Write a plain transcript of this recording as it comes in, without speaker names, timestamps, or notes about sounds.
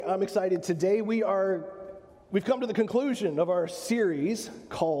I'm excited. Today we've come to the conclusion of our series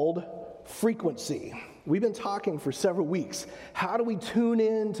called Frequency. We've been talking for several weeks. How do we tune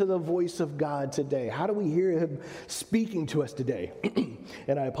in to the voice of God today? How do we hear Him speaking to us today?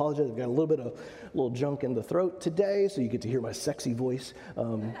 And I apologize, I've got a little junk in the throat today, so you get to hear my sexy voice.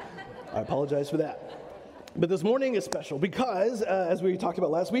 I apologize for that. But this morning is special because, as we talked about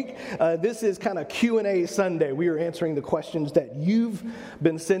last week, this is kind of Q&A Sunday. We are answering the questions that you've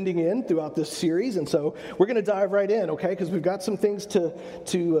been sending in throughout this series, and so we're going to dive right in, okay? Because we've got some things we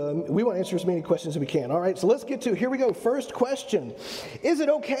want to answer as many questions as we can. All right, so let's get to it. Here we go. First question. Is it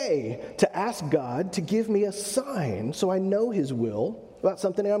okay to ask God to give me a sign so I know His will about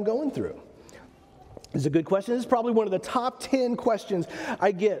something I'm going through? It's a good question. It's probably one of the top 10 questions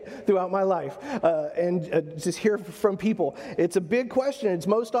I get throughout my life and just hear from people. It's a big question. It's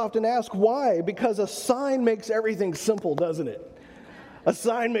most often asked. Why? Because a sign makes everything simple, doesn't it? A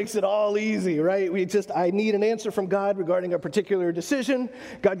sign makes it all easy, right? I need an answer from God regarding a particular decision.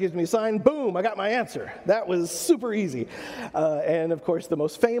 God gives me a sign. Boom, I got my answer. That was super easy. And of course, the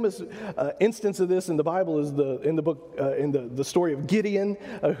most famous instance of this in the Bible is the story of Gideon,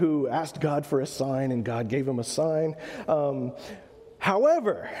 who asked God for a sign, and God gave him a sign.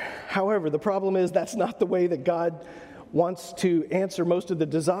 However, the problem is that's not the way that God wants to answer most of the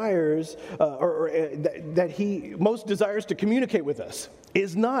desires, most desires to communicate with us,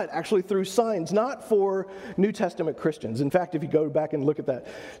 is not actually through signs, not for New Testament Christians. In fact, if you go back and look at that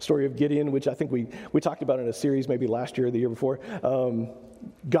story of Gideon, which I think we talked about in a series maybe last year or the year before,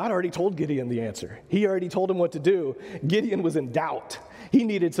 God already told Gideon the answer. He already told him what to do. Gideon was in doubt. He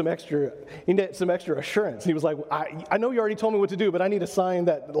needed some extra assurance. He was like, I know you already told me what to do, but I need a sign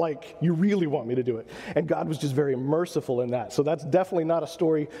that, like, you really want me to do it. And God was just very merciful in that. So that's definitely not a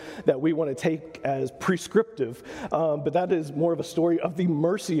story that we want to take as prescriptive, but that is more of a story of the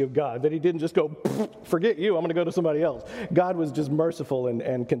mercy of God, that He didn't just go, forget you, I'm going to go to somebody else. God was just merciful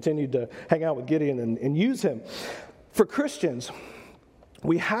and continued to hang out with Gideon and use him. For Christians,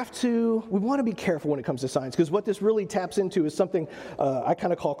 we want to be careful when it comes to signs, because what this really taps into is something I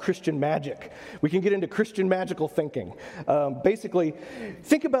kind of call Christian magic. We can get into Christian magical thinking. Basically,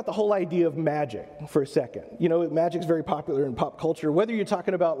 think about the whole idea of magic for a second. You know, magic's very popular in pop culture, whether you're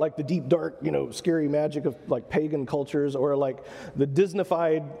talking about like the deep, dark, scary magic of like pagan cultures, or like the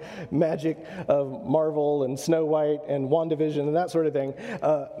Disneyfied magic of Marvel and Snow White and WandaVision and that sort of thing.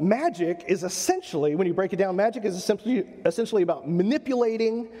 Magic is essentially, when you break it down, magic is essentially about manipulating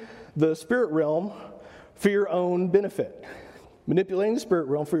the spirit realm for your own benefit. Manipulating the spirit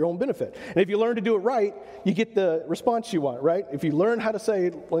realm for your own benefit. And if you learn to do it right, you get the response you want, right? If you learn how to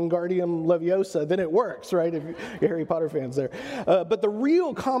say Wingardium Leviosa, then it works, right? If you're Harry Potter fans there. But the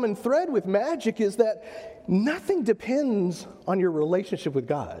real common thread with magic is that nothing depends on your relationship with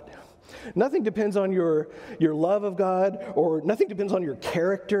God. Nothing depends on your love of God, or nothing depends on your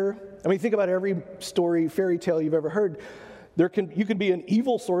character. I mean, think about every story, fairy tale you've ever heard. You could be an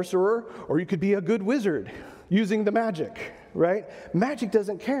evil sorcerer, or you could be a good wizard using the magic, right? Magic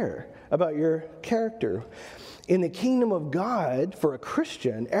doesn't care about your character. In the kingdom of God, for a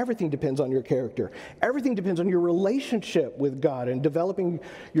Christian, everything depends on your character. Everything depends on your relationship with God and developing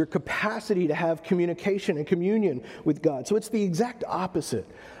your capacity to have communication and communion with God. So it's the exact opposite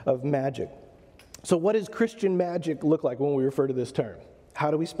of magic. So what does Christian magic look like when we refer to this term? How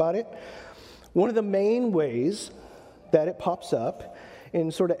do we spot it? One of the main ways that it pops up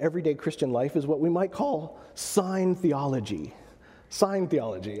in sort of everyday Christian life is what we might call sign theology. Sign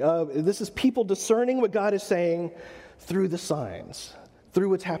theology. This is people discerning what God is saying through the signs, through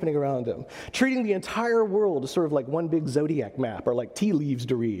what's happening around them. Treating the entire world as sort of like one big zodiac map, or like tea leaves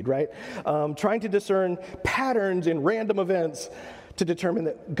to read, right? Trying to discern patterns in random events to determine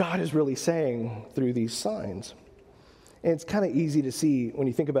that God is really saying through these signs. And it's kind of easy to see when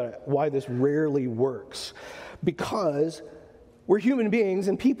you think about it why this rarely works. Because we're human beings,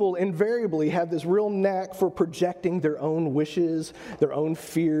 and people invariably have this real knack for projecting their own wishes, their own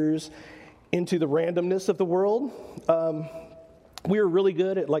fears into the randomness of the world. We're really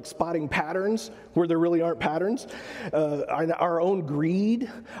good at like spotting patterns where there really aren't patterns. Our own greed,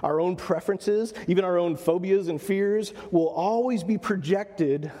 our own preferences, even our own phobias and fears will always be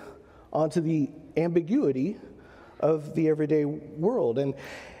projected onto the ambiguity of the everyday world. And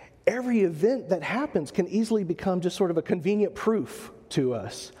every event that happens can easily become just sort of a convenient proof to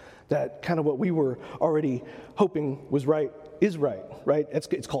us that kind of what we were already hoping was right is right?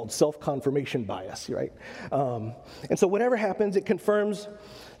 It's called self-confirmation bias, right? And so whatever happens, it confirms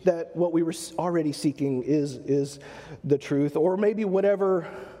that what we were already seeking is the truth, or maybe whatever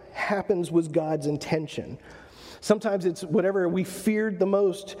happens was God's intention. Sometimes it's whatever we feared the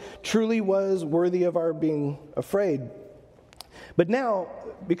most truly was worthy of our being afraid. But now,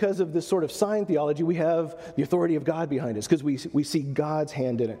 because of this sort of sign theology, we have the authority of God behind us because we see God's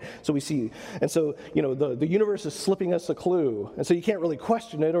hand in it. So we see, and so, the universe is slipping us a clue. And so you can't really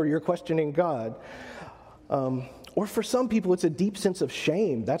question it, or you're questioning God. Or for some people, it's a deep sense of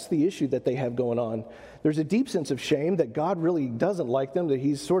shame. That's the issue that they have going on. There's a deep sense of shame that God really doesn't like them, that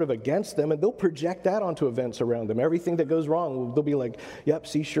he's sort of against them, and they'll project that onto events around them. Everything that goes wrong, they'll be like, yep,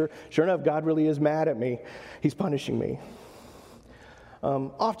 see, sure enough, God really is mad at me. He's punishing me.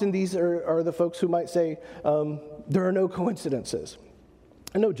 Often these are the folks who might say, there are no coincidences.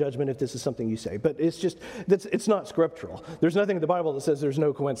 And no judgment if this is something you say, but it's not scriptural. There's nothing in the Bible that says there's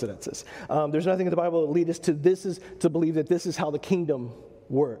no coincidences. There's nothing in the Bible that leads us to believe that this is how the kingdom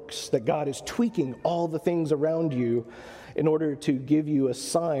works, that God is tweaking all the things around you in order to give you a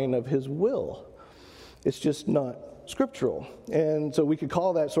sign of his will. It's just not scriptural. And so we could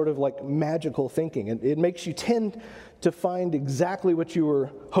call that sort of like magical thinking. And it makes you tend to find exactly what you were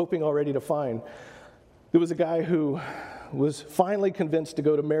hoping already to find. There was a guy who was finally convinced to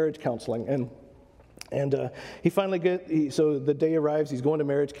go to marriage counseling, and so the day arrives, he's going to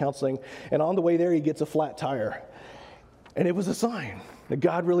marriage counseling, and on the way there he gets a flat tire. And it was a sign that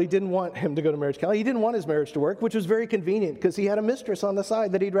God really didn't want him to go to marriage counseling. He didn't want his marriage to work, which was very convenient because he had a mistress on the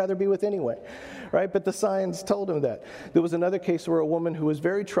side that he'd rather be with anyway, right? But the signs told him that. There was another case where a woman who was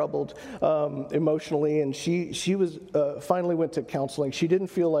very troubled emotionally, and she was finally went to counseling. She didn't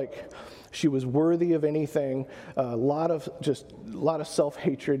feel like she was worthy of anything, a lot of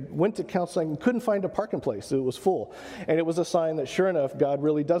self-hatred, went to counseling, couldn't find a parking place. It was full. And it was a sign that sure enough, God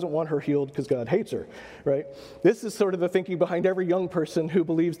really doesn't want her healed because God hates her, right? This is sort of the thinking behind every young person who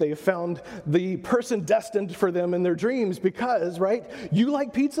believes they have found the person destined for them in their dreams because, right? You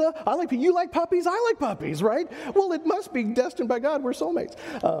like pizza? I like pizza. You like puppies? I like puppies, right? Well, it must be destined by God. We're soulmates.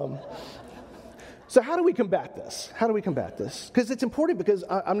 So how do we combat this? How do we combat this? Because it's important because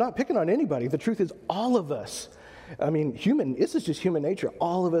I'm not picking on anybody. The truth is all of us, this is just human nature.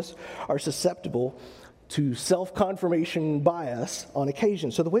 All of us are susceptible to self-confirmation bias on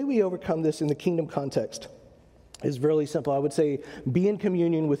occasion. So the way we overcome this in the kingdom context is really simple. I would say be in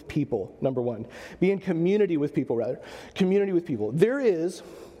communion with people, number one. Be in community with people, rather. Community with people. There is,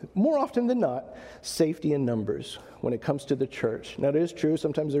 more often than not, safety in numbers when it comes to the church. Now, it is true,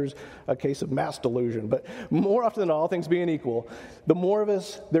 sometimes there's a case of mass delusion, but more often than not, all things being equal, the more of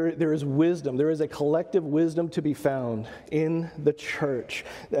us, there is wisdom. There is a collective wisdom to be found in the church.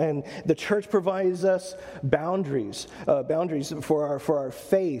 And the church provides us boundaries for our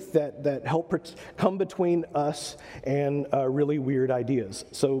faith that help come between us and really weird ideas.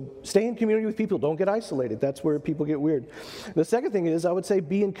 So stay in community with people. Don't get isolated. That's where people get weird. The second thing is, I would say,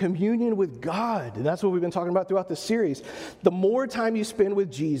 be in communion with God. And that's what we've been talking about throughout this series. The more time you spend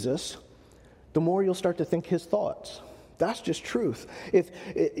with Jesus, the more you'll start to think his thoughts. That's just truth.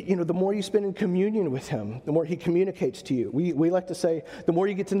 The more you spend in communion with him, the more he communicates to you. We like to say, the more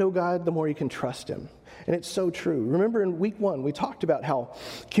you get to know God, the more you can trust him. And it's so true. Remember in week 1, we talked about how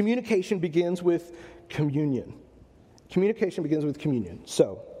communication begins with communion. Communication begins with communion.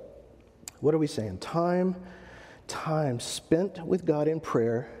 So, what are we saying? Time spent with God in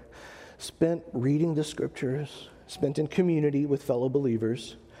prayer, spent reading the scriptures, spent in community with fellow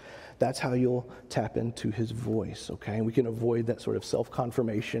believers. That's how you'll tap into his voice, okay? And we can avoid that sort of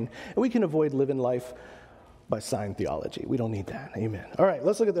self-confirmation, and we can avoid living life by sign theology. We don't need that. Amen. All right,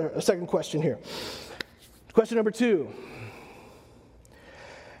 let's look at the second question here. Question number 2.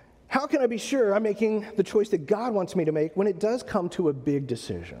 How can I be sure I'm making the choice that God wants me to make when it does come to a big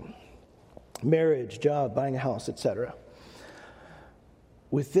decision? Marriage, job, buying a house, etc.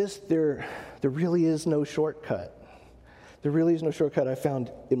 With this, there really is no shortcut. There really is no shortcut. I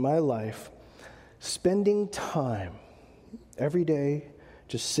found in my life spending time every day,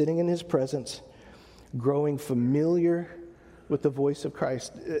 just sitting in his presence, growing familiar with the voice of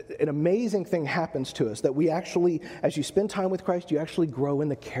Christ. An amazing thing happens to us that we actually, as you spend time with Christ, you actually grow in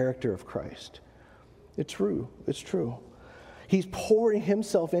the character of Christ. It's true. It's true. He's pouring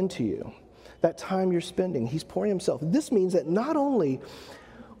himself into you. That time you're spending, he's pouring himself. This means that not only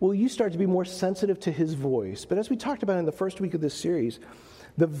will you start to be more sensitive to his voice, but as we talked about in the first week of this series,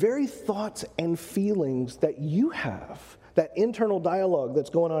 the very thoughts and feelings that you have, that internal dialogue that's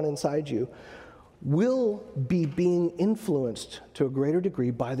going on inside you, will be being influenced to a greater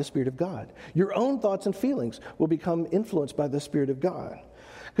degree by the Spirit of God. Your own thoughts and feelings will become influenced by the Spirit of God.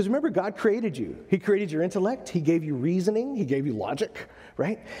 Because remember, God created you. He created your intellect. He gave you reasoning. He gave you logic,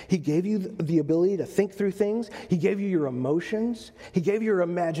 right? He gave you the ability to think through things. He gave you your emotions. He gave you your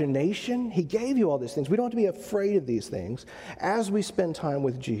imagination. He gave you all these things. We don't have to be afraid of these things as we spend time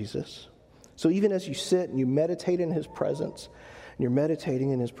with Jesus. So even as you sit and you meditate in his presence, and you're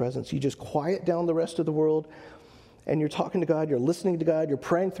meditating in his presence, you just quiet down the rest of the world, and you're talking to God, you're listening to God, you're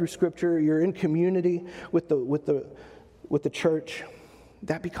praying through Scripture, you're in community with the church.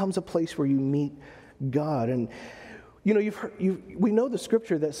 That becomes a place where you meet God. And you know, we know the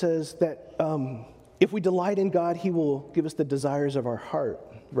Scripture that says that if we delight in God, he will give us the desires of our heart,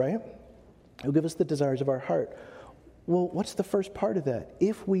 right? He'll give us the desires of our heart. Well, what's the first part of that?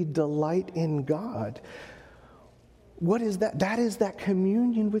 If we delight in God, what is that? That is that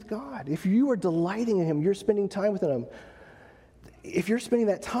communion with God. If you are delighting in him, you're spending time with him. If you're spending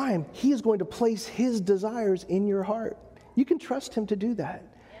that time, he is going to place his desires in your heart. You can trust him to do that.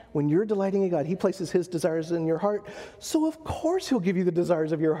 When you're delighting in God, he places his desires in your heart. So of course he'll give you the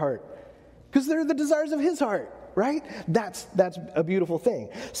desires of your heart, because they're the desires of his heart, right? That's a beautiful thing.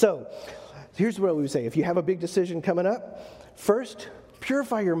 So here's what we would say. If you have a big decision coming up, first,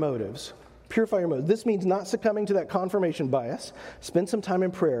 purify your motives. Purify your motives. This means not succumbing to that confirmation bias. Spend some time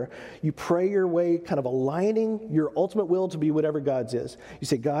in prayer. You pray your way, kind of aligning your ultimate will to be whatever God's is. You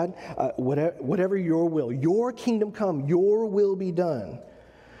say, God, whatever your will, your kingdom come, your will be done.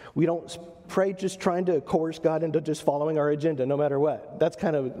 We don't pray just trying to coerce God into just following our agenda no matter what. That's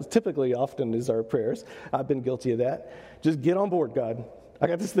kind of typically often is our prayers. I've been guilty of that. Just get on board, God. I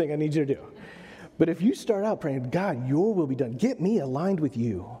got this thing I need you to do. But if you start out praying, God, your will be done. Get me aligned with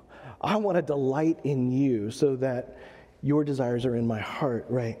you. I want to delight in you so that your desires are in my heart,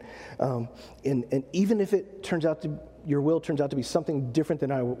 right? And even if it turns out to, your will turns out to be something different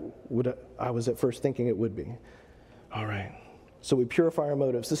than I was at first thinking it would be. All right. So we purify our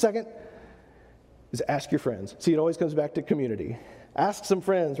motives. The second is ask your friends. See, it always comes back to community. Ask some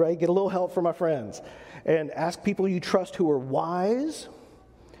friends, right? Get a little help from my friends. And ask people you trust who are wise,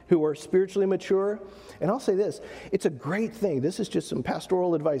 who are spiritually mature. And I'll say this, it's a great thing. This is just some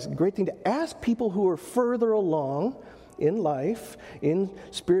pastoral advice. A great thing to ask people who are further along in life, in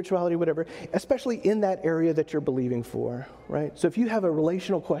spirituality, whatever, especially in that area that you're believing for, right? So if you have a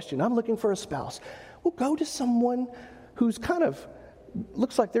relational question, I'm looking for a spouse, well, go to someone who's kind of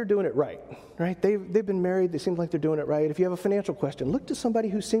looks like they're doing it right? They've been married. They seem like they're doing it right. If you have a financial question, look to somebody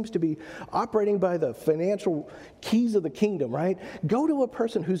who seems to be operating by the financial keys of the kingdom, right? Go to a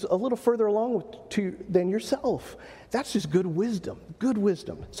person who's a little further along than yourself. That's just good wisdom, good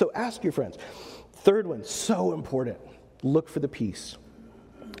wisdom. So ask your friends. Third one, so important. Look for the peace.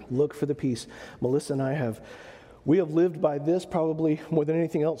 Look for the peace. Melissa and I we have lived by this probably more than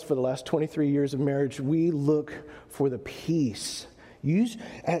anything else for the last 23 years of marriage. We look for the peace.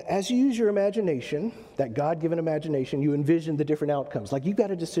 As you use your imagination, that God-given imagination, you envision the different outcomes. Like you've got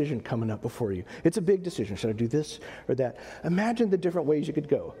a decision coming up before you. It's a big decision. Should I do this or that? Imagine the different ways you could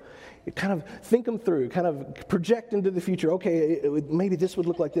go. You kind of think them through, kind of project into the future. Okay, maybe this would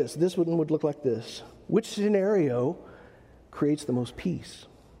look like this. This one would look like this. Which scenario creates the most peace?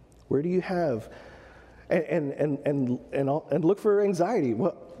 Where do you have... And look for anxiety.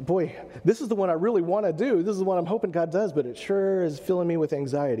 Well, boy, this is the one I really want to do. This is the one I'm hoping God does, but it sure is filling me with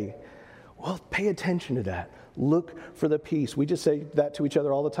anxiety. Well, pay attention to that. Look for the peace. We just say that to each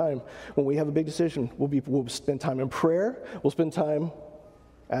other all the time. When we have a big decision, we'll spend time in prayer. We'll spend time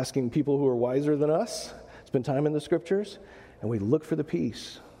asking people who are wiser than us. Spend time in the scriptures, and we look for the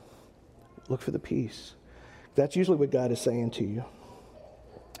peace. Look for the peace. That's usually what God is saying to you.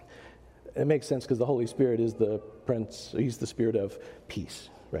 It makes sense because the Holy Spirit is the Prince. He's the Spirit of peace,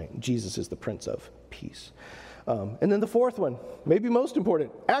 right? Jesus is the Prince of Peace. And then the fourth one, maybe most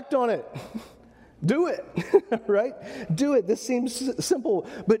important, act on it. Do it, right? Do it. This seems simple,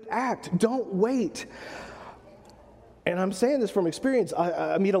 but act. Don't wait. And I'm saying this from experience.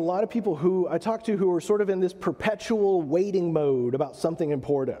 I meet a lot of people who I talk to who are sort of in this perpetual waiting mode about something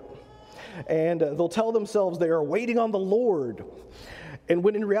important. And they'll tell themselves they are waiting on the Lord. And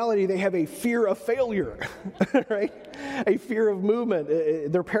when in reality, they have a fear of failure, right? A fear of movement.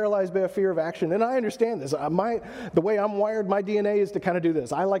 They're paralyzed by a fear of action. And I understand this. The way I'm wired, my DNA is to kind of do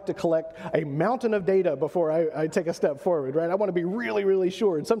this. I like to collect a mountain of data before I take a step forward, right? I want to be really, really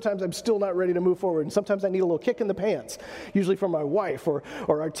sure. And sometimes I'm still not ready to move forward. And sometimes I need a little kick in the pants, usually from my wife or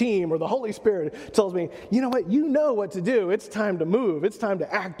our team or the Holy Spirit tells me, you know what? You know what to do. It's time to move. It's time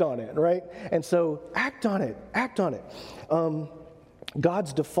to act on it, right? And so act on it. Act on it.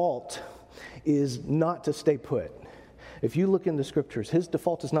 God's default is not to stay put. If you look in the scriptures, his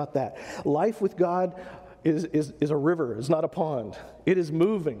default is not that. Life with God is a river, is not a pond. It is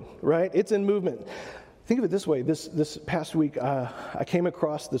moving, right? It's in movement. Think of it this way. This past week, I came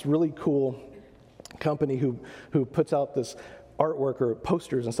across this really cool company who puts out this artwork or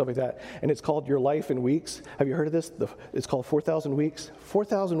posters and stuff like that, and it's called Your Life in Weeks. Have you heard of this? It's called 4,000 Weeks.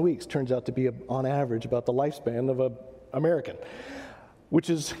 4,000 weeks turns out to be, on average, about the lifespan of an American, which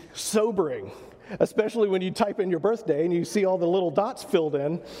is sobering, especially when you type in your birthday and you see all the little dots filled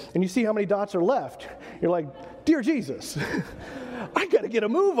in, and you see how many dots are left. You're like, dear Jesus, I got to get a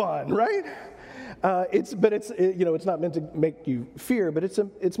move on, right? It's not meant to make you fear, but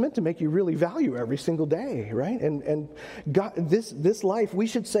it's meant to make you really value every single day, right? And God, this life, we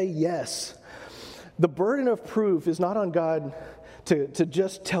should say yes. The burden of proof is not on God to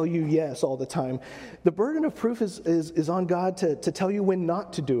just tell you yes all the time. The burden of proof is on God to tell you when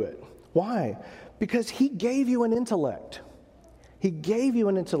not to do it. Why? Because He gave you an intellect. He gave you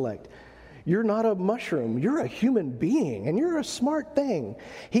an intellect. You're not a mushroom. You're a human being, and you're a smart thing.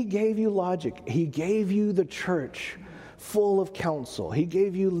 He gave you logic. He gave you the church full of counsel. He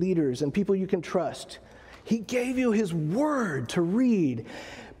gave you leaders and people you can trust. He gave you His word to read.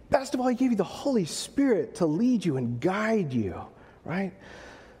 Best of all, He gave you the Holy Spirit to lead you and guide you, right?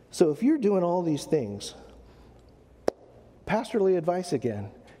 So if you're doing all these things, pastorly advice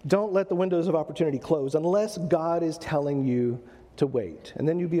again, don't let the windows of opportunity close unless God is telling you to wait, and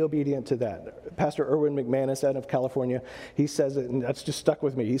then you be obedient to that. Pastor Erwin McManus out of California, he says it, and that's just stuck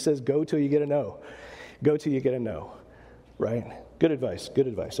with me. He says, go till you get a no. Go till you get a no, right? Good advice, good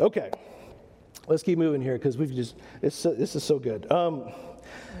advice. Okay, let's keep moving here because this is so good.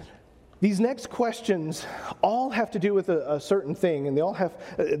 These next questions all have to do with a certain thing, and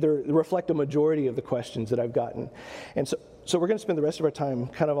they reflect a majority of the questions that I've gotten. And so we're going to spend the rest of our time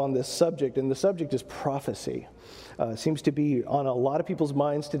kind of on this subject, and the subject is prophecy. Seems to be on a lot of people's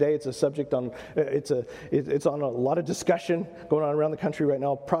minds today. It's a subject it's on a lot of discussion going on around the country right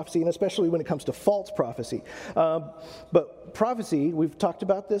now, prophecy, and especially when it comes to false prophecy. But prophecy, we've talked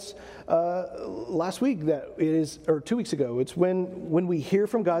about this last week, or 2 weeks ago. It's when we hear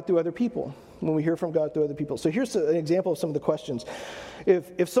from God through other people. When we hear from God through other people. So here's an example of some of the questions.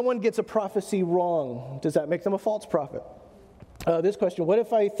 If someone gets a prophecy wrong, does that make them a false prophet? This question, what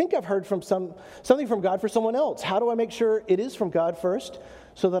if I think I've heard from something from God for someone else? How do I make sure it is from God first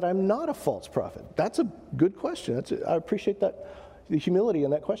so that I'm not a false prophet? That's a good question. I appreciate the humility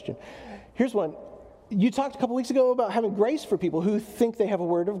in that question. Here's one. You talked a couple weeks ago about having grace for people who think they have a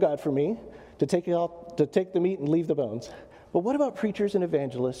word of God for me to take the meat and leave the bones. But what about preachers and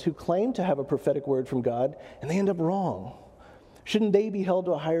evangelists who claim to have a prophetic word from God and they end up wrong? Shouldn't they be held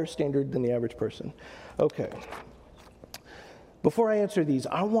to a higher standard than the average person? Okay. Before I answer these,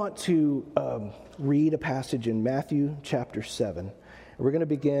 I want to read a passage in Matthew chapter 7. We're going to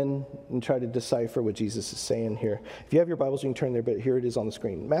begin and try to decipher what Jesus is saying here. If you have your Bibles, you can turn there, but here it is on the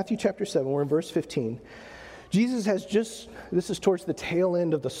screen. Matthew chapter 7, we're in verse 15. Jesus this is towards the tail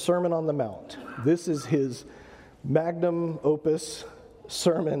end of the Sermon on the Mount. This is His magnum opus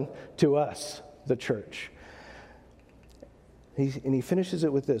sermon to us, the church. And He finishes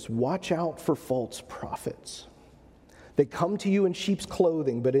it with this: watch out for false prophets. They come to you in sheep's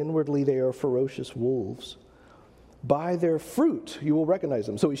clothing, but inwardly they are ferocious wolves. By their fruit you will recognize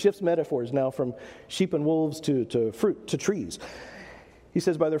them. So He shifts metaphors now from sheep and wolves to fruit, to trees. He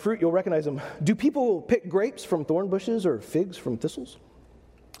says, by their fruit you'll recognize them. Do people pick grapes from thorn bushes or figs from thistles?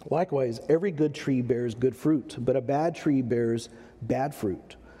 Likewise, every good tree bears good fruit, but a bad tree bears bad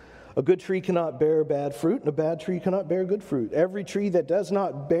fruit. A good tree cannot bear bad fruit, and a bad tree cannot bear good fruit. Every tree that does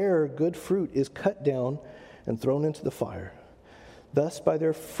not bear good fruit is cut down and thrown into the fire. Thus, by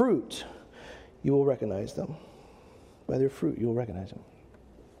their fruit, you will recognize them. By their fruit, you will recognize them.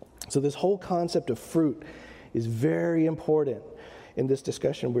 So this whole concept of fruit is very important in this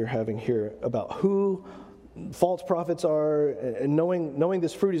discussion we're having here about who false prophets are, and knowing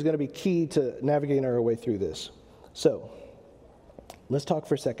this fruit is going to be key to navigating our way through this. So, let's talk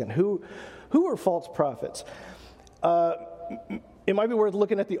for a second. Who are false prophets? It might be worth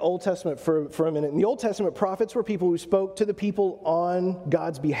looking at the Old Testament for a minute. In the Old Testament, prophets were people who spoke to the people on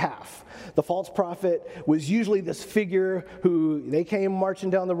God's behalf. The false prophet was usually this figure who, they came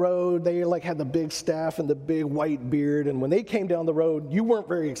marching down the road. They had the big staff and the big white beard. And when they came down the road, you weren't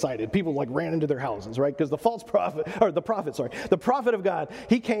very excited. People ran into their houses, right? Because the prophet of God,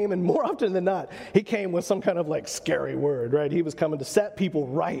 he came, and more often than not, he came with some kind of scary word, right? He was coming to set people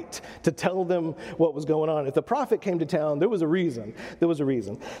right, to tell them what was going on. If the prophet came to town, there was a reason.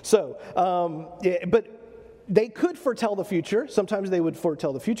 So, but They could foretell the future. Sometimes they would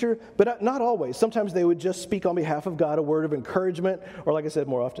foretell the future, but not always. Sometimes they would just speak on behalf of God a word of encouragement, or like I said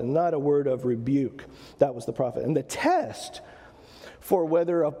more often, not a word of rebuke. That was the prophet. And the test for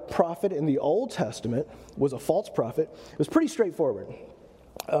whether a prophet in the Old Testament was a false prophet was pretty straightforward.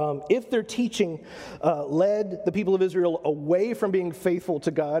 If their teaching led the people of Israel away from being faithful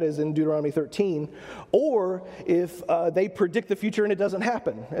to God, as in Deuteronomy 13, or if they predict the future and it doesn't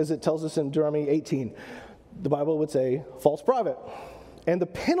happen, as it tells us in Deuteronomy 18, the Bible would say false prophet. And the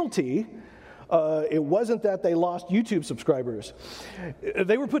penalty, it wasn't that they lost YouTube subscribers.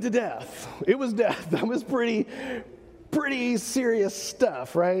 They were put to death. It was death. That was pretty serious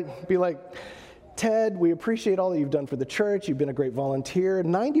stuff, right? Be like, Ted, we appreciate all that you've done for the church. You've been a great volunteer.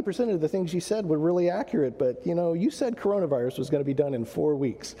 90% of the things you said were really accurate, but you said coronavirus was going to be done in 4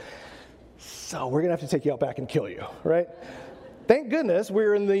 weeks. So we're going to have to take you out back and kill you, right? Thank goodness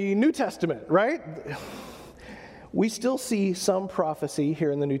we're in the New Testament, right? We still see some prophecy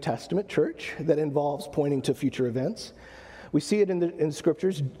here in the New Testament church that involves pointing to future events. We see it in the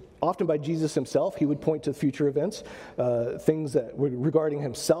Scriptures. Often by Jesus himself, he would point to future events, things that were regarding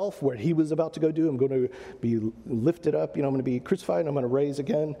himself, where he was about to go do. I'm going to be lifted up, I'm going to be crucified, and I'm going to raise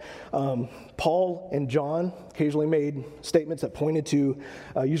again. Paul and John occasionally made statements that pointed to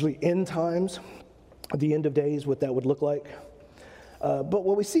usually end times, the end of days, what that would look like. But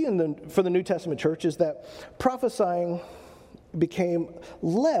what we see for the New Testament church is that prophesying became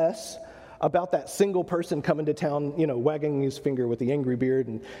less about that single person coming to town, wagging his finger with the angry beard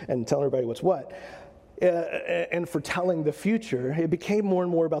and telling everybody what's what. And foretelling the future, it became more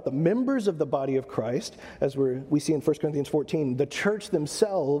and more about the members of the body of Christ, as we see in 1 Corinthians 14, the church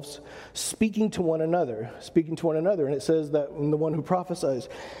themselves speaking to one another. And it says that the one who prophesies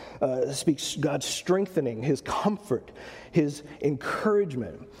speaks God's strengthening, his comfort, his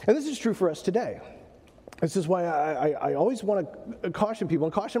encouragement. And this is true for us today. This is why I always want to caution people,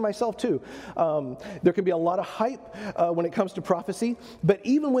 and caution myself too. There can be a lot of hype when it comes to prophecy, but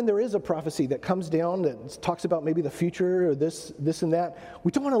even when there is a prophecy that comes down that talks about maybe the future or this and that,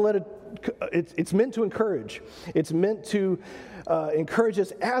 we don't want to let it, it's meant to encourage. It's meant to encourage us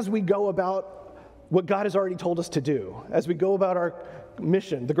as we go about what God has already told us to do, as we go about our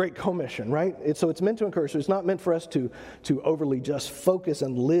mission, the Great Commission, right? So it's meant to encourage. So it's not meant for us to overly just focus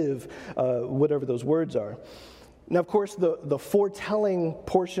and live whatever those words are. Now, of course, the foretelling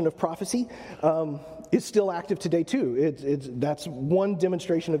portion of prophecy is still active today too. That's one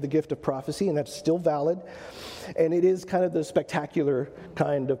demonstration of the gift of prophecy, and that's still valid. And it is kind of the spectacular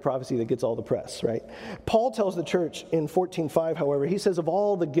kind of prophecy that gets all the press, right? Paul tells the church in 14:5, however, he says, of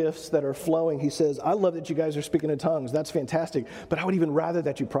all the gifts that are flowing, he says, I love that you guys are speaking in tongues. That's fantastic. But I would even rather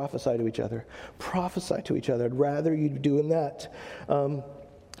that you prophesy to each other. Prophesy to each other. I'd rather you doing that. And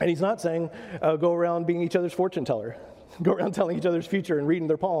he's not saying go around being each other's fortune teller. Go around telling each other's future and reading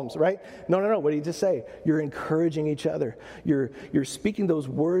their palms, right? No. What did he just say? You're encouraging each other. You're speaking those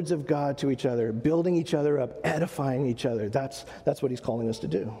words of God to each other, building each other up, edifying each other. That's what he's calling us to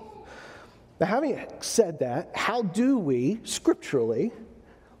do. Now, having said that, how do we scripturally,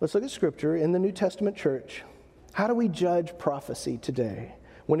 let's look at Scripture in the New Testament church, how do we judge prophecy today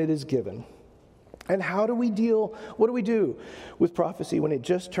when it is given? And what do we do with prophecy when it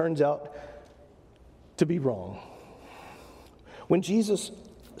just turns out to be wrong? When Jesus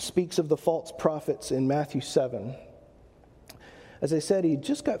speaks of the false prophets in Matthew 7, as I said, he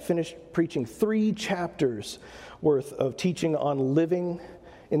just got finished preaching 3 chapters worth of teaching on living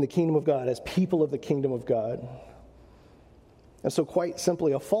in the kingdom of God as people of the kingdom of God. And so quite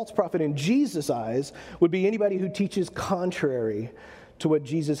simply, a false prophet in Jesus' eyes would be anybody who teaches contrary to what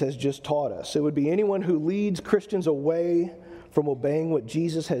Jesus has just taught us. It would be anyone who leads Christians away from obeying what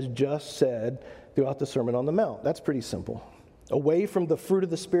Jesus has just said throughout the Sermon on the Mount. That's pretty simple. Away from the fruit of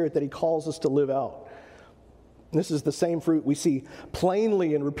the Spirit that he calls us to live out. This is the same fruit we see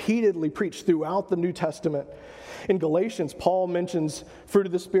plainly and repeatedly preached throughout the New Testament. In Galatians, Paul mentions fruit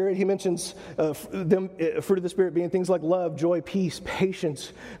of the Spirit. He mentions fruit of the Spirit being things like love, joy, peace,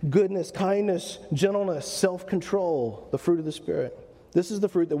 patience, goodness, kindness, gentleness, self-control, the fruit of the Spirit. This is the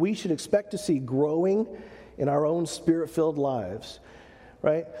fruit that we should expect to see growing in our own Spirit-filled lives.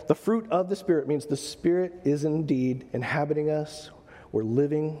 Right? The fruit of the Spirit means the Spirit is indeed inhabiting us. We're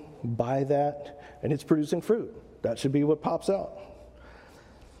living by that, and it's producing fruit. That should be what pops out.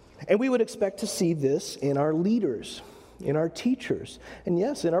 And we would expect to see this in our leaders, in our teachers, and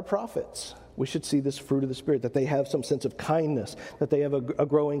yes, in our prophets. We should see this fruit of the Spirit, that they have some sense of kindness, that they have a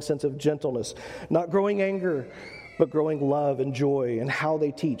growing sense of gentleness, not growing anger, but growing love and joy in how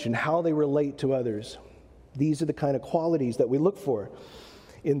they teach and how they relate to others. These are the kind of qualities that we look for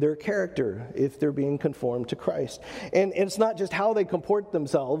in their character if they're being conformed to Christ. And it's not just how they comport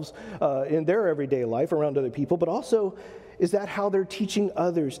themselves in their everyday life around other people, but also, is that how they're teaching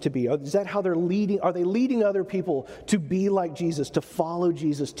others to be? Is that how they're leading? Are they leading other people to be like Jesus, to follow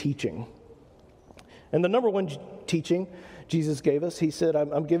Jesus' teaching? And the number one teaching Jesus gave us, he said,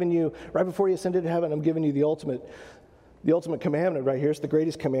 I'm giving you, right before he ascended to heaven, I'm giving you the ultimate commandment right here. It's the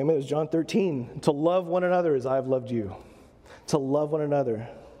greatest commandment. It's John 13, to love one another as I have loved you. To love one another.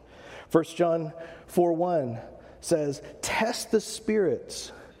 1 John 4:1 says, test the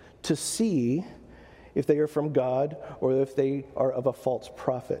spirits to see if they are from God or if they are of a false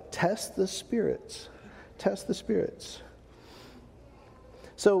prophet. Test the spirits. Test the spirits.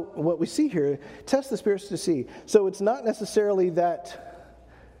 So what we see here, test the spirits to see. So it's not necessarily that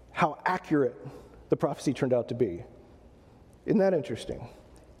how accurate the prophecy turned out to be. Isn't that interesting?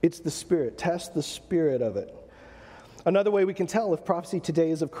 It's the spirit. Test the spirit of it. Another way we can tell if prophecy today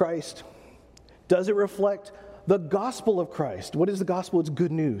is of Christ, does it reflect the gospel of Christ? What is the gospel? It's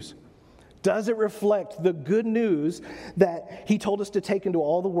good news. Does it reflect the good news that he told us to take into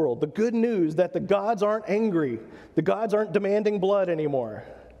all the world? The good news that the gods aren't angry. The gods aren't demanding blood anymore,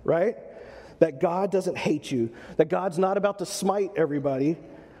 right? That God doesn't hate you. That God's not about to smite everybody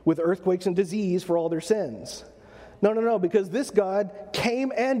with earthquakes and disease for all their sins. No, because this God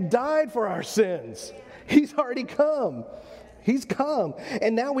came and died for our sins. He's already come. He's come.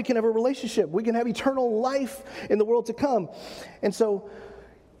 And now we can have a relationship. We can have eternal life in the world to come. And so,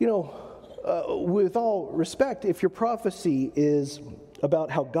 with all respect, if your prophecy is about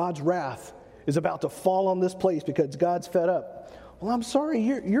how God's wrath is about to fall on this place because God's fed up, well, I'm sorry,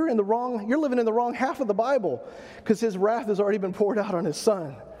 you're living in the wrong half of the Bible, because his wrath has already been poured out on his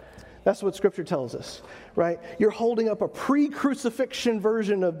son. That's what Scripture tells us, right? You're holding up a pre-crucifixion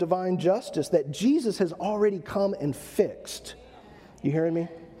version of divine justice that Jesus has already come and fixed. You hearing me?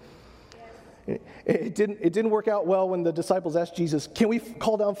 It didn't work out well when the disciples asked Jesus, can we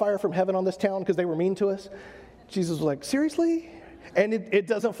call down fire from heaven on this town because they were mean to us? Jesus was like, seriously? And it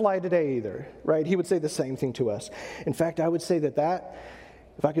doesn't fly today either, right? He would say the same thing to us. In fact, I would say that,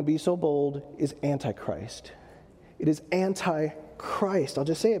 if I can be so bold, is antichrist. It is anti-Christ. I'll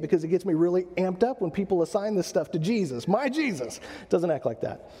just say it because it gets me really amped up when people assign this stuff to Jesus. My Jesus doesn't act like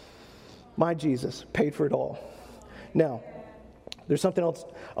that. My Jesus paid for it all. Now, there's something else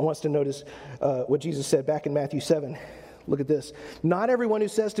I want us to notice, what Jesus said back in Matthew 7. Look at this. Not everyone who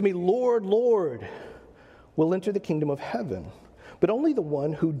says to me, Lord, Lord, will enter the kingdom of heaven, but only the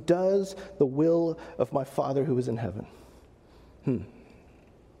one who does the will of my Father who is in heaven.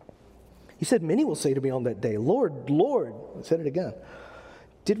 He said, many will say to me on that day, Lord, Lord, I said it again,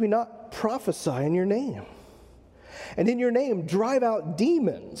 did we not prophesy in your name? And in your name drive out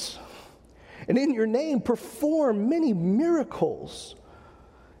demons? And in your name perform many miracles?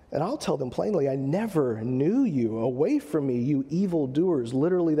 And I'll tell them plainly, I never knew you. Away from me, you evildoers.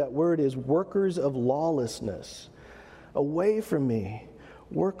 Literally, that word is workers of lawlessness. Away from me,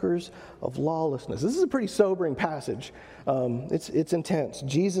 workers of lawlessness. This is a pretty sobering passage. It's intense.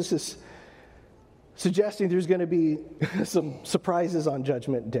 Jesus is suggesting there's going to be some surprises on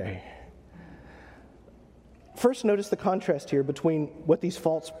Judgment Day. First, notice the contrast here between what these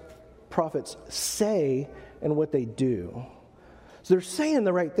false prophets say and what they do. So they're saying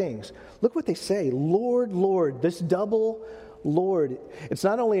the right things. Look what they say. Lord, Lord. This double Lord. It's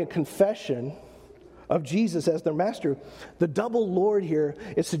not only a confession of Jesus as their master. The double Lord here,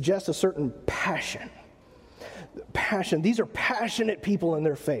 it suggests a certain passion. Passion. These are passionate people in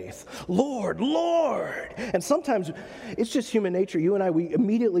their faith. Lord, Lord. And sometimes it's just human nature. You and I, we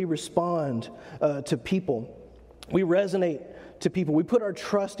immediately respond to people. We resonate to people. We put our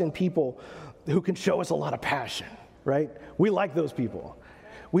trust in people who can show us a lot of passion, right? We like those people.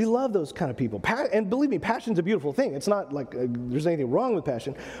 We love those kind of people. And believe me, passion's a beautiful thing. It's not like there's anything wrong with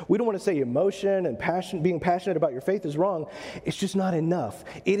passion. We don't want to say emotion and passion, being passionate about your faith is wrong. It's just not enough.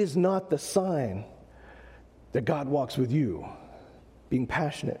 It is not the sign that God walks with you, being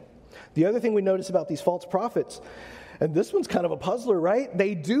passionate. The other thing we notice about these false prophets, and this one's kind of a puzzler, right?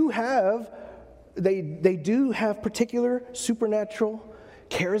 They do have particular supernatural,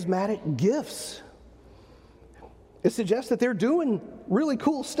 charismatic gifts. It suggests that they're doing really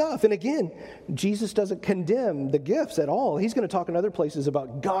cool stuff. And again, Jesus doesn't condemn the gifts at all. He's going to talk in other places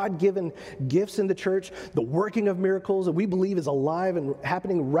about God-given gifts in the church, the working of miracles that we believe is alive and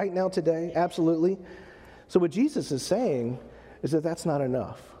happening right now today. Absolutely. So what Jesus is saying is that that's not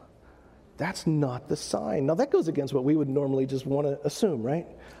enough. That's not the sign. Now, that goes against what we would normally just want to assume, right?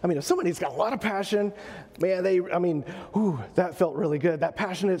 I mean, if somebody's got a lot of passion, man, that felt really good. That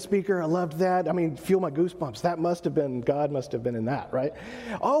passionate speaker, I loved that. I mean, feel my goosebumps. God must have been in that, right?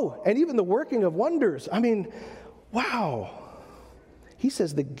 Oh, and even the working of wonders. I mean, wow. He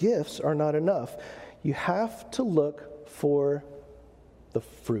says the gifts are not enough. You have to look for the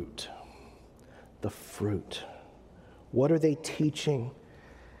fruit. The fruit. What are they teaching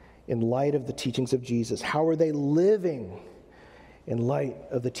in light of the teachings of Jesus? How are they living in light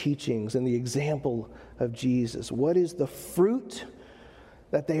of the teachings and the example of Jesus? What is the fruit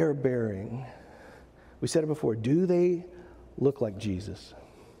that they are bearing? We said it before. Do they look like Jesus?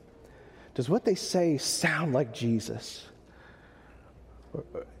 Does what they say sound like Jesus?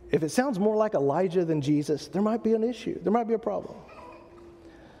 If it sounds more like Elijah than Jesus, there might be an issue. There might be a problem.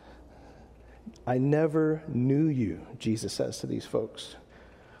 I never knew you, Jesus says to these folks.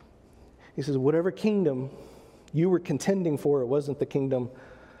 He says, whatever kingdom you were contending for, it wasn't the kingdom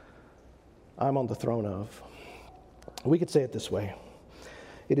I'm on the throne of. We could say it this way.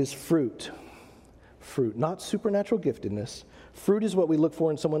 It is fruit. Fruit, not supernatural giftedness. Fruit is what we look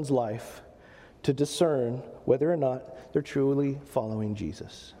for in someone's life to discern whether or not they're truly following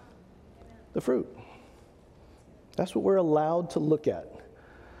Jesus. The fruit. That's what we're allowed to look at.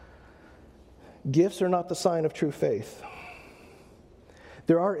 Gifts are not the sign of true faith.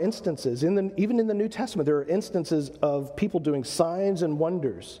 There are instances, even in the New Testament, there are instances of people doing signs and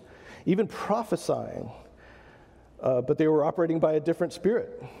wonders, even prophesying, but they were operating by a different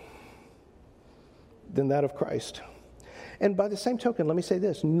spirit than that of Christ. And by the same token, let me say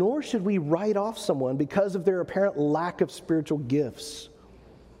this, nor should we write off someone because of their apparent lack of spiritual gifts,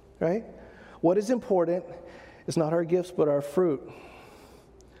 right? What is important is not our gifts, but our fruit.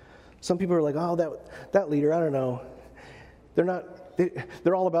 Some people are like, oh, that leader, I don't know.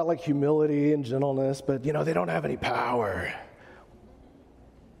 They're all about like humility and gentleness, but they don't have any power.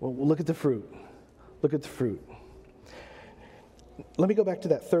 Well, look at the fruit. Look at the fruit. Let me go back to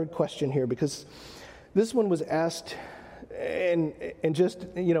that third question here, because this one was asked, and just,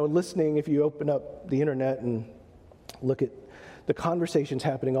 listening, if you open up the internet and look at the conversations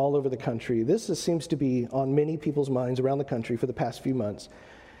happening all over the country, this seems to be on many people's minds around the country for the past few months.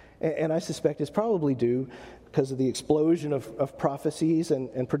 And I suspect it's probably due because of the explosion of prophecies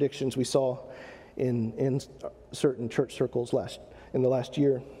and predictions we saw in certain church circles in the last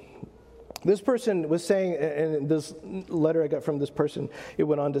year. This person was saying, and this letter I got from this person, it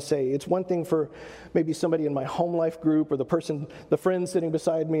went on to say, it's one thing for maybe somebody in my home life group or the friend sitting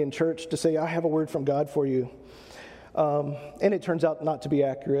beside me in church to say, I have a word from God for you. And it turns out not to be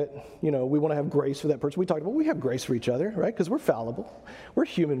accurate. We want to have grace for that person. We have grace for each other, right? Because we're fallible. We're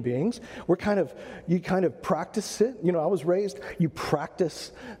human beings. You kind of practice it. I was raised, you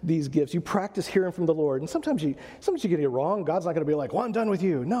practice these gifts. You practice hearing from the Lord. And sometimes you get it wrong. God's not going to be like, well, I'm done with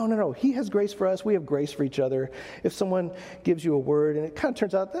you. No. He has grace for us. We have grace for each other. If someone gives you a word and it kind of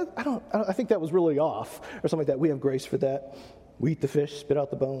turns out that I think that was really off or something like that, we have grace for that. We eat the fish, spit out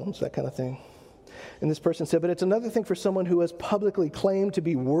the bones, that kind of thing. And this person said, but it's another thing for someone who has publicly claimed to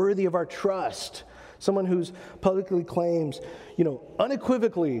be worthy of our trust, someone who's publicly claims,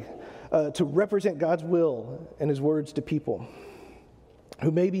 unequivocally to represent God's will and his words to people,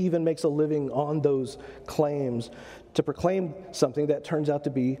 who maybe even makes a living on those claims to proclaim something that turns out to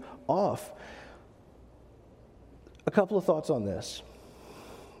be off. A couple of thoughts on this.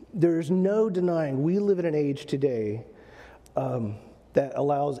 There's no denying we live in an age today that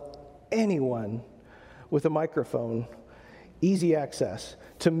allows anyone with a microphone easy access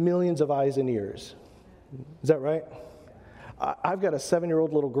to millions of eyes and ears. Is that right? I've got a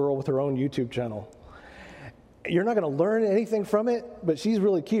 7-year-old little girl with her own YouTube channel. You're not going to learn anything from it, but she's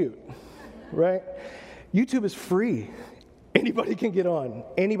really cute, right? YouTube is free. Anybody can get on.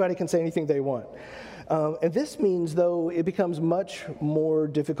 Anybody can say anything they want. And this means, though, it becomes much more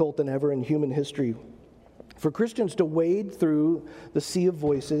difficult than ever in human history for Christians to wade through the sea of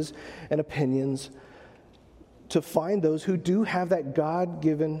voices and opinions to find those who do have that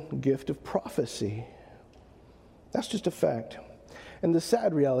God-given gift of prophecy. That's just a fact. And the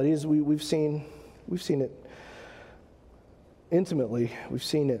sad reality is we've seen it intimately. We've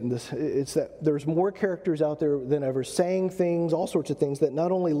seen it in this. It's that there's more characters out there than ever saying things, all sorts of things that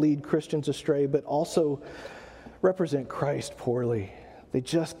not only lead Christians astray, but also represent Christ poorly. They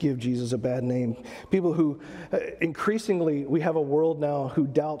just give Jesus a bad name. People who, increasingly, we have a world now who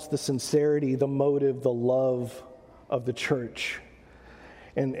doubts the sincerity, the motive, the love of the church.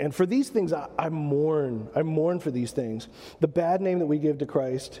 And for these things, I mourn. I mourn for these things. The bad name that we give to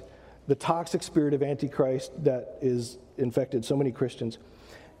Christ, the toxic spirit of Antichrist that is infected so many Christians.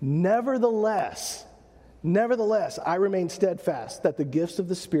 Nevertheless, I remain steadfast that the gifts of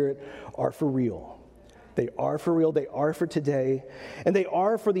the Spirit are for real. They are for real, they are for today, and they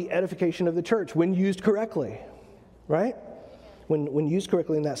are for the edification of the church when used correctly, right? When used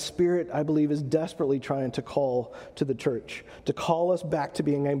correctly, and that Spirit, I believe, is desperately trying to call to the church, to call us back to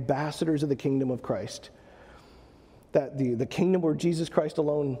being ambassadors of the kingdom of Christ. That the kingdom where Jesus Christ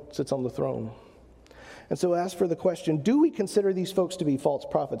alone sits on the throne. And so as for the question, do we consider these folks to be false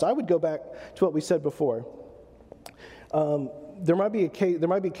prophets? I would go back to what we said before. There might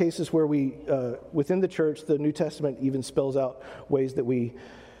be cases where we, within the church, the New Testament even spells out ways that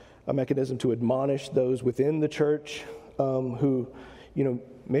a mechanism to admonish those within the church who,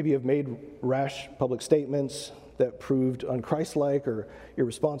 maybe have made rash public statements that proved unchristlike or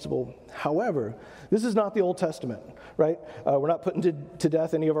irresponsible. However, this is not the Old Testament, right? We're not putting to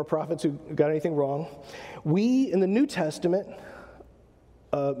death any of our prophets who got anything wrong. We, in the New Testament,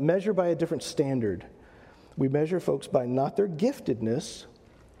 measure by a different standard. We measure folks by not their giftedness,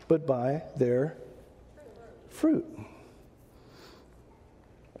 but by their fruit.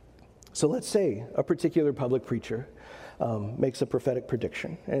 So let's say a particular public preacher makes a prophetic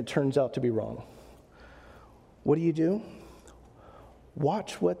prediction, and it turns out to be wrong. What do?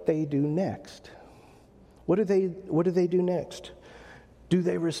 Watch what they do next. What do they do next? Do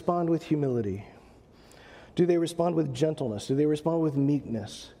they respond with humility? Do they respond with gentleness? Do they respond with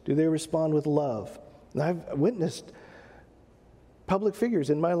meekness? Do they respond with love? And I've witnessed public figures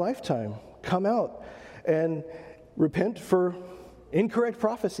in my lifetime come out and repent for incorrect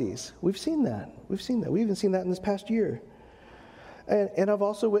prophecies. We've seen that. We've even seen that in this past year. And I've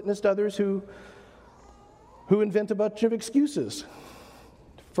also witnessed others who invent a bunch of excuses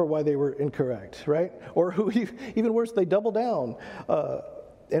for why they were incorrect, right? Or who, even worse, they double down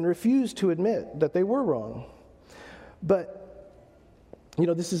and refuse to admit that they were wrong. But,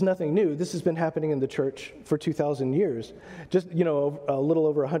 this is nothing new. This has been happening in the church for 2,000 years. Just, a little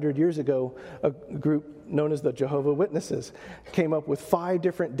over 100 years ago, a group known as the Jehovah's Witnesses came up with 5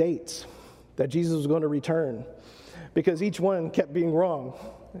 different dates that Jesus was going to return because each one kept being wrong,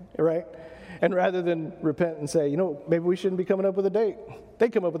 right? And rather than repent and say, maybe we shouldn't be coming up with a date, they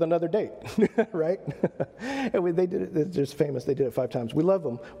come up with another date, right? And they did it, they're just famous. They did it 5 times. We love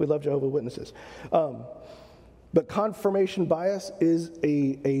them. We love Jehovah's Witnesses. But confirmation bias is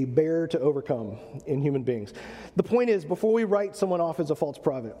a bear to overcome in human beings. The point is, before we write someone off as a false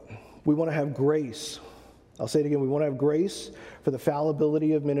prophet, we want to have grace. I'll say it again. We want to have grace for the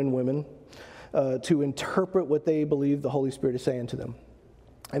fallibility of men and women to interpret what they believe the Holy Spirit is saying to them.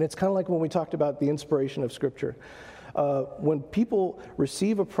 And it's kind of like when we talked about the inspiration of Scripture. When people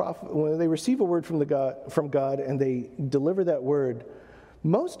receive when they receive a word from God and they deliver that word,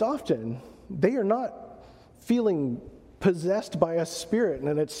 most often they are not feeling possessed by a spirit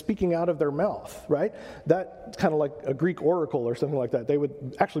and it's speaking out of their mouth, right? That's kind of like a Greek oracle or something like that. They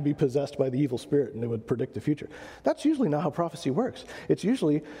would actually be possessed by the evil spirit and it would predict the future. That's usually not how prophecy works. It's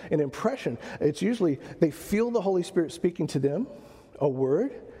usually an impression. It's usually they feel the Holy Spirit speaking to them a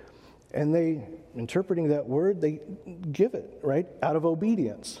word, and they, interpreting that word, they give it, right, out of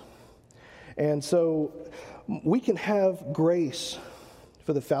obedience. And so we can have grace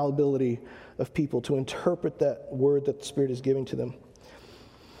for the fallibility of people to interpret that word that the Spirit is giving to them.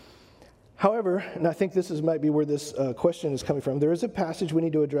 However, and I think this might be where this question is coming from, there is a passage we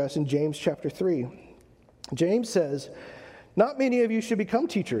need to address in James chapter 3. James says, "Not many of you should become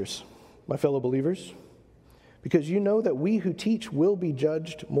teachers, my fellow believers, because you know that we who teach will be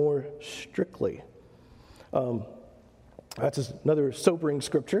judged more strictly." That's another sobering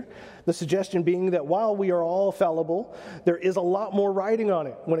scripture. The suggestion being that while we are all fallible, there is a lot more riding on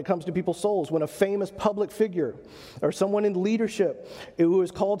it when it comes to people's souls. When a famous public figure or someone in leadership who is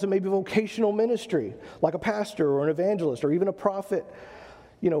called to maybe vocational ministry, like a pastor or an evangelist or even a prophet,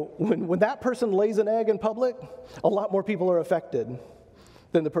 when that person lays an egg in public, a lot more people are affected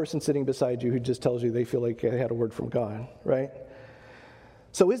than the person sitting beside you who just tells you they feel like they had a word from God, right?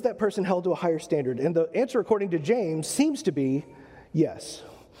 So is that person held to a higher standard? And the answer, according to James, seems to be yes.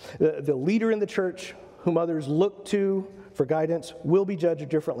 The leader in the church, whom others look to for guidance, will be judged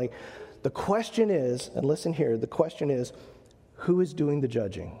differently. The question is, and listen here, the question is, who is doing the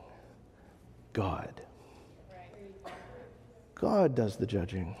judging? God. God does the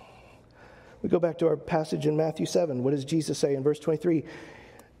judging. We go back to our passage in Matthew 7. What does Jesus say in verse 23?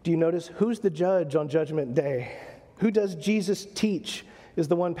 Do you notice who's the judge on Judgment Day? Who does Jesus teach is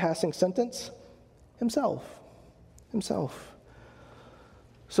the one passing sentence? Himself.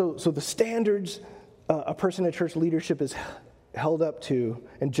 So the standards a person in church leadership is held up to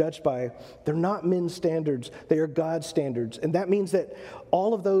and judged by, they're not men's standards, they are God's standards. And that means that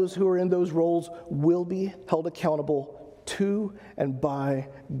all of those who are in those roles will be held accountable to and by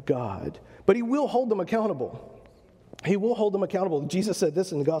God. But he will hold them accountable. He will hold them accountable. Jesus said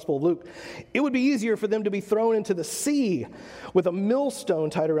this in the Gospel of Luke. It would be easier for them to be thrown into the sea with a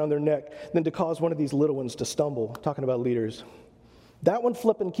millstone tied around their neck than to cause one of these little ones to stumble. Talking about leaders. That one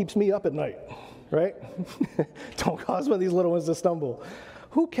flipping keeps me up at night, right? Don't cause one of these little ones to stumble.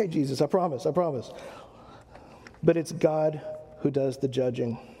 Okay, Jesus, I promise. But it's God who does the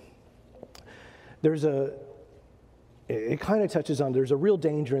judging. It kind of touches on, there's a real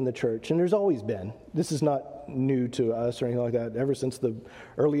danger in the church, and there's always been. This is not new to us or anything like that. Ever since the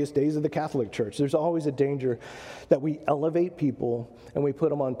earliest days of the Catholic Church, there's always a danger that we elevate people and we put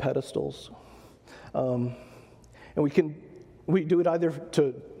them on pedestals. And we do it either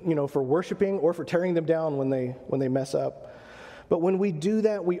for worshiping or for tearing them down when they mess up. But when we do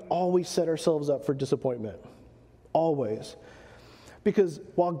that, we always set ourselves up for disappointment. Always. Because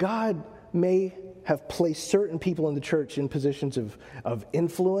while God may have placed certain people in the church in positions of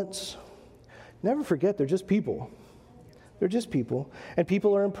influence, never forget they're just people. They're just people. And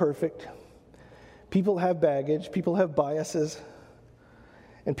people are imperfect. People have baggage. People have biases.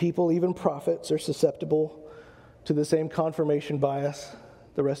 And people, even prophets, are susceptible to the same confirmation bias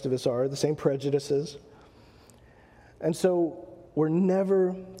the rest of us are, the same prejudices. And so we're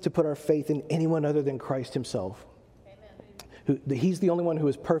never to put our faith in anyone other than Christ himself. He's the only one who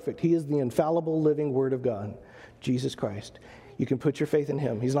is perfect. He is the infallible living Word of God, Jesus Christ. You can put your faith in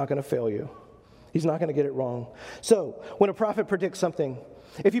him. He's not going to fail you. He's not going to get it wrong. So when a prophet predicts something,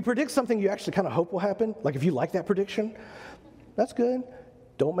 if he predicts something you actually kind of hope will happen, like if you like that prediction, that's good.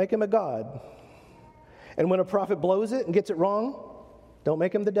 Don't make him a god. And when a prophet blows it and gets it wrong, don't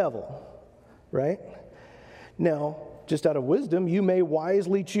make him the devil, right? Now, just out of wisdom, you may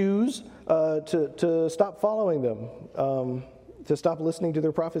wisely choose to stop following them, to stop listening to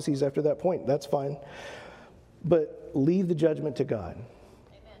their prophecies after that point. That's fine. But leave the judgment to God.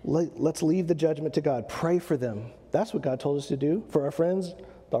 Let's leave the judgment to God. Pray for them. That's what God told us to do for our friends,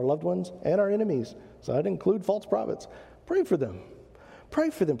 our loved ones, and our enemies. So I'd include false prophets. Pray for them. Pray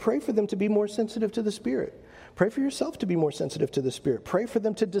for them. Pray for them to be more sensitive to the Spirit. Pray for yourself to be more sensitive to the Spirit. Pray for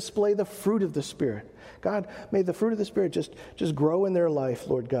them to display the fruit of the Spirit. God, may the fruit of the Spirit just grow in their life,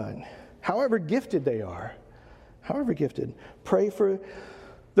 Lord God. However gifted they are, however gifted. Pray for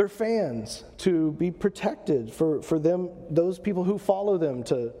their fans to be protected, for them, those people who follow them,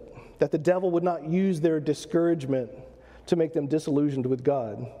 that the devil would not use their discouragement to make them disillusioned with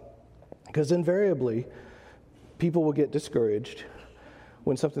God. Because invariably, people will get discouraged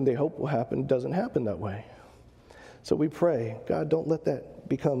when something they hope will happen doesn't happen that way. So we pray, God, don't let that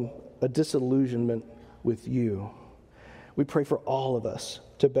become a disillusionment with you. We pray for all of us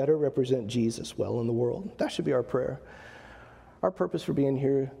to better represent Jesus well in the world. That should be our prayer. Our purpose for being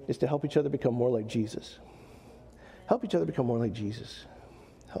here is to help each other become more like Jesus. Help each other become more like Jesus.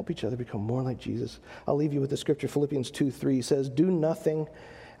 Help each other become more like Jesus. I'll leave you with the scripture. Philippians 2:3 says, do nothing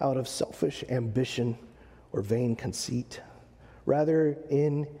out of selfish ambition or vain conceit. Rather,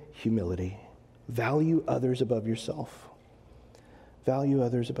 in humility, value others above yourself. Value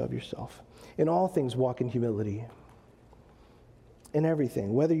others above yourself. In all things, walk in humility. In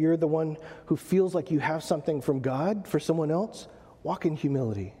everything. Whether you're the one who feels like you have something from God for someone else, walk in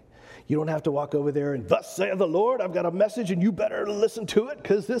humility. You don't have to walk over there and, thus saith the Lord, I've got a message and you better listen to it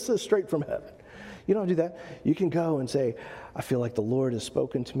because this is straight from heaven. You don't do that. You can go and say, I feel like the Lord has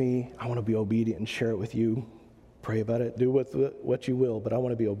spoken to me. I want to be obedient and share it with you. Pray about it. Do with what you will, but I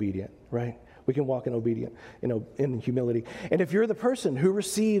want to be obedient, right? We can walk in obedience, in humility. And if you're the person who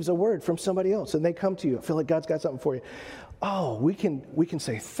receives a word from somebody else and they come to you, I feel like God's got something for you. Oh, we can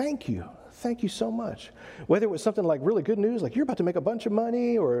say, thank you. Thank you so much. Whether it was something like really good news, like you're about to make a bunch of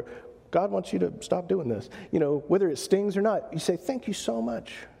money, or God wants you to stop doing this. Whether it stings or not, you say, thank you so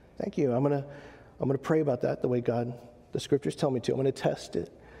much. Thank you. I'm gonna pray about that the way the scriptures tell me to. I'm gonna test it.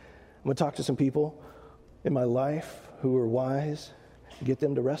 I'm gonna talk to some people in my life who are wise, get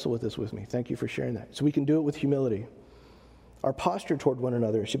them to wrestle with this with me. Thank you for sharing that. So we can do it with humility. Our posture toward one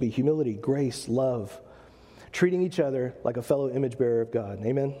another should be humility, grace, love, treating each other like a fellow image bearer of God.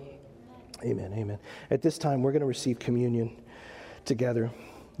 Amen? Amen, amen. At this time, we're going to receive communion together.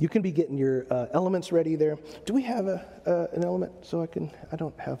 You can be getting your elements ready there. Do we have an element so I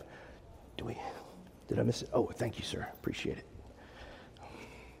don't have, did I miss it? Oh, thank you, sir. Appreciate it.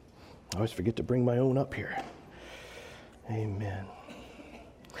 I always forget to bring my own up here. Amen.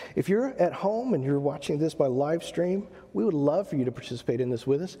 If you're at home and you're watching this by live stream, we would love for you to participate in this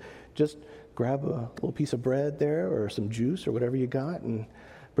with us. Just grab a little piece of bread there or some juice or whatever you got and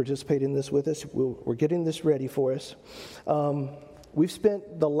participate in this with us. We're getting this ready for us. We've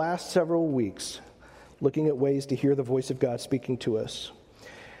spent the last several weeks looking at ways to hear the voice of God speaking to us.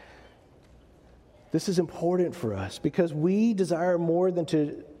 This is important for us because we desire more than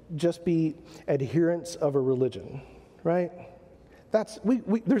to just be adherents of a religion, right?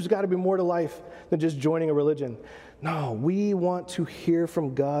 There's got to be more to life than just joining a religion. No, we want to hear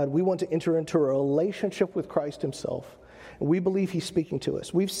from God. We want to enter into a relationship with Christ himself. And we believe he's speaking to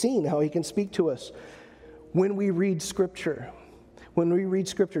us. We've seen how he can speak to us when we read Scripture. When we read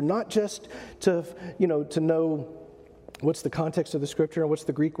Scripture, not just to know what's the context of the Scripture and what's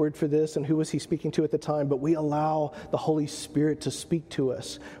the Greek word for this and who was he speaking to at the time, but we allow the Holy Spirit to speak to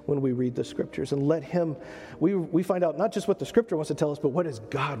us when we read the Scriptures and let him, we find out not just what the Scripture wants to tell us, but what does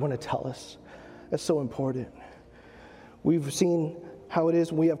God want to tell us. That's so important. We've seen how it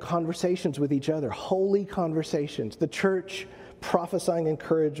is when we have conversations with each other, holy conversations, the church prophesying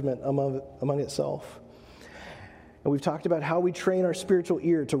encouragement among itself. And we've talked about how we train our spiritual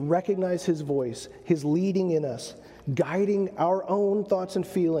ear to recognize his voice, his leading in us, guiding our own thoughts and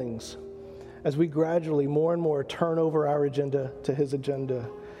feelings as we gradually more and more turn over our agenda to his agenda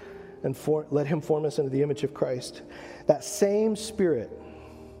and let him form us into the image of Christ. That same Spirit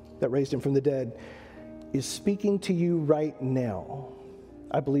that raised him from the dead is speaking to you right now.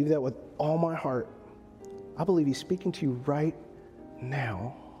 I believe that with all my heart. I believe he's speaking to you right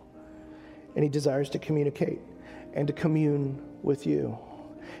now. And he desires to communicate and to commune with you.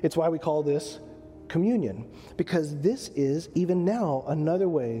 It's why we call this communion, because this is, even now, another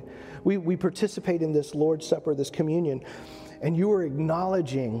way we participate in this Lord's Supper, this communion, and you are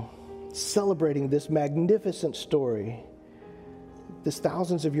acknowledging, celebrating this magnificent story, this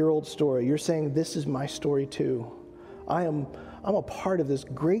thousands of year old story. You're saying, this is my story too. I'm a part of this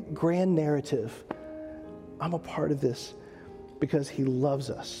great grand narrative. I'm a part of this because he loves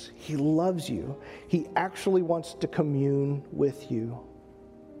us. He loves you. He actually wants to commune with you.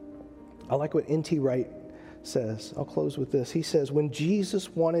 I like what N.T. Wright says. I'll close with this. He says, when Jesus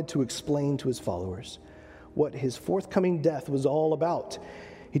wanted to explain to his followers what his forthcoming death was all about,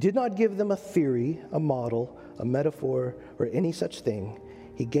 he did not give them a theory, a model, a metaphor, or any such thing.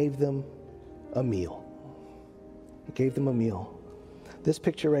 He gave them a meal. He gave them a meal. This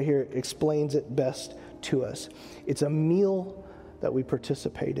picture right here explains it best to us. It's a meal that we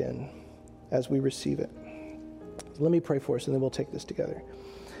participate in as we receive it. Let me pray for us, and then we'll take this together.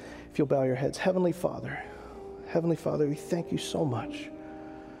 If you'll bow your heads. Heavenly Father, we thank you so much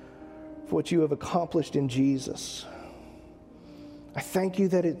for what you have accomplished in Jesus. I thank you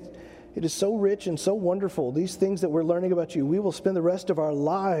that it is so rich and so wonderful, these things that we're learning about you. We will spend the rest of our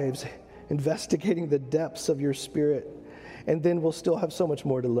lives investigating the depths of your Spirit, and then we'll still have so much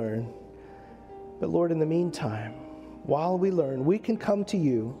more to learn. But Lord, in the meantime, while we learn, we can come to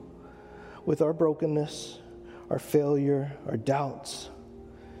you with our brokenness, our failure, our doubts,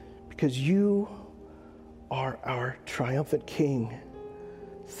 because you are our triumphant King.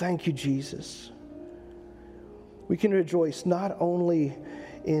 Thank you, Jesus. We can rejoice not only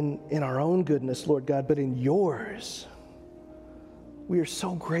in our own goodness, Lord God, but in yours. We are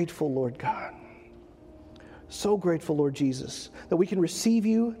so grateful, Lord God. So grateful, Lord Jesus, that we can receive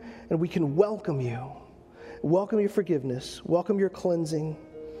you and we can welcome you. Welcome your forgiveness. Welcome your cleansing,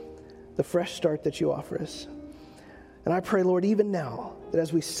 the fresh start that you offer us. And I pray, Lord, even now, that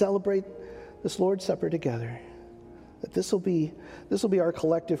as we celebrate this Lord's Supper together, that this will be our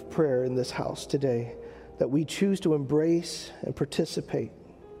collective prayer in this house today, that we choose to embrace and participate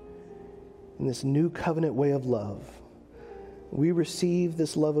in this new covenant way of love. We receive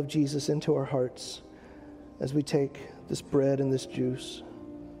this love of Jesus into our hearts as we take this bread and this juice.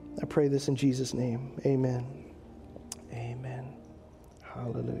 I pray this in Jesus' name. Amen. Amen.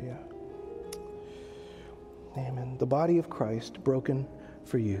 Hallelujah. Amen. The body of Christ broken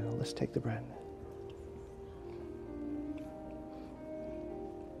for you. Let's take the bread.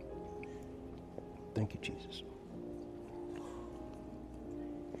 Thank you, Jesus.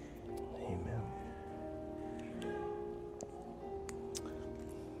 Amen.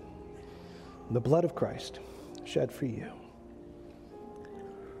 The blood of Christ shed for you.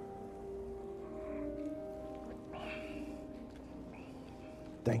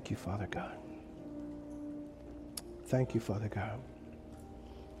 Thank you, Father God. Thank you, Father God.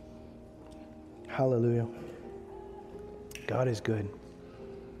 Hallelujah. God is good.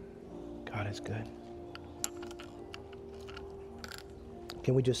 God is good.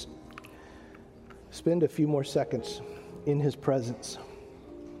 Can we just spend a few more seconds in his presence,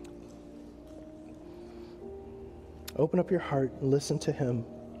 Open up your heart and listen to him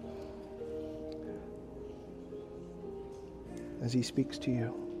as he speaks to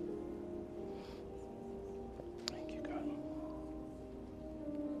you. Thank you, God.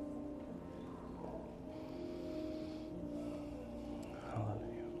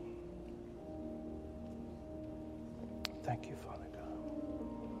 Hallelujah. Thank you, Father God.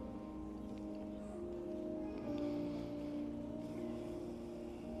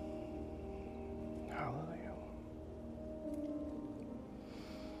 Hallelujah.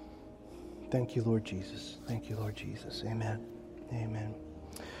 Thank you, Lord Jesus. Thank you, Lord Jesus. Amen. Amen.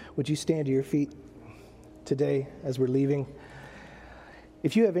 Would you stand to your feet today as we're leaving?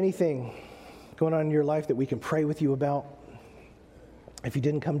 If you have anything going on in your life that we can pray with you about, if you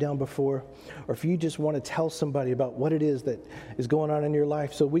didn't come down before, or if you just want to tell somebody about what it is that is going on in your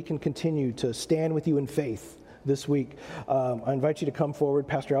life so we can continue to stand with you in faith this week, I invite you to come forward.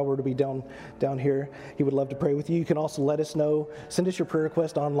 Pastor Albert will be down here. He would love to pray with you. You can also let us know. Send us your prayer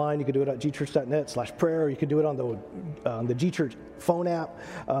request online. You can do it at gchurch.net/prayer, or you can do it on the gchurch phone app.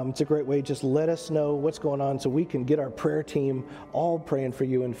 It's a great way. Just let us know what's going on so we can get our prayer team all praying for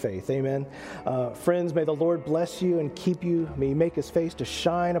you in faith. Amen. Friends, may the Lord bless you and keep you. May he make his face to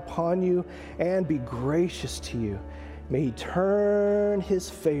shine upon you and be gracious to you. May he turn his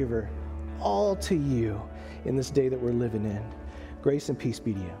favor all to you in this day that we're living in. Grace and peace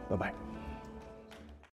be to you. Bye-bye.